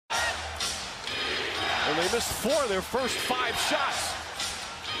And they missed 4 of their first 5 shots.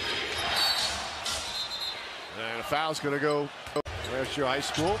 And a foul's going to go West Shore High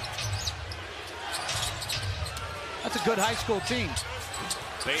School. That's a good high school team.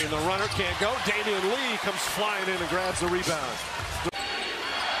 The runner can't go. Damion Lee comes flying in and grabs the rebound.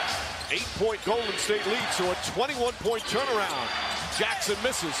 8-point Golden State lead, so a 21-point turnaround. Jackson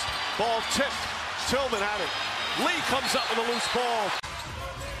misses. Ball tipped. Tillman had it. Lee comes up with a loose ball.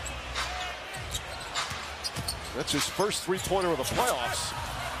 That's his first three-pointer of the playoffs.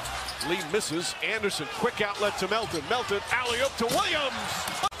 Lee misses. Anderson, quick outlet to Melton. Melton, alley-oop to Williams.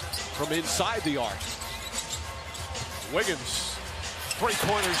 From inside the arc. Wiggins,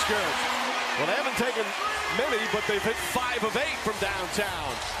 three-pointer's good. Well, they haven't taken many, but they've hit 5 of 8 from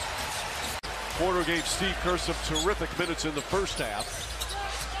downtown. Porter gave Steve Kerr some terrific minutes in the first half.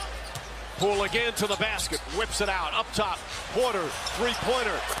 Poole again to the basket, whips it out, up top. Porter,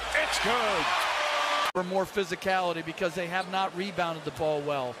 three-pointer, it's good. For more physicality because they have not rebounded the ball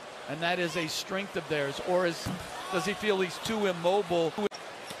well, and that is a strength of theirs. Or does he feel he's too immobile?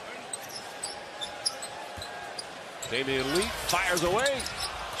 Damion Lee fires away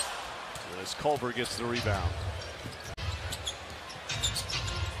as Culver gets the rebound.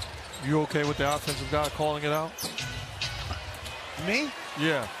 You okay with the offensive guy calling it out? Me?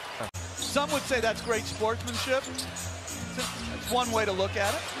 Yeah. Some would say that's great sportsmanship. It's one way to look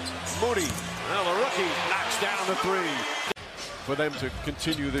at it. Moody, well, the rookie knocks down the 3 for them to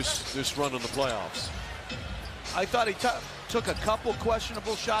continue this run in the playoffs. I thought he took a couple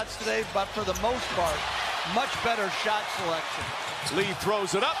questionable shots today, but for the most part, much better shot selection. Lee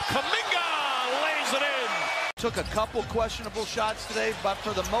throws it up. Kuminga lays it in. Took a couple questionable shots today, but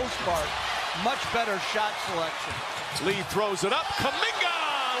for the most part, much better shot selection. Lee throws it up. Kuminga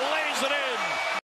lays it in.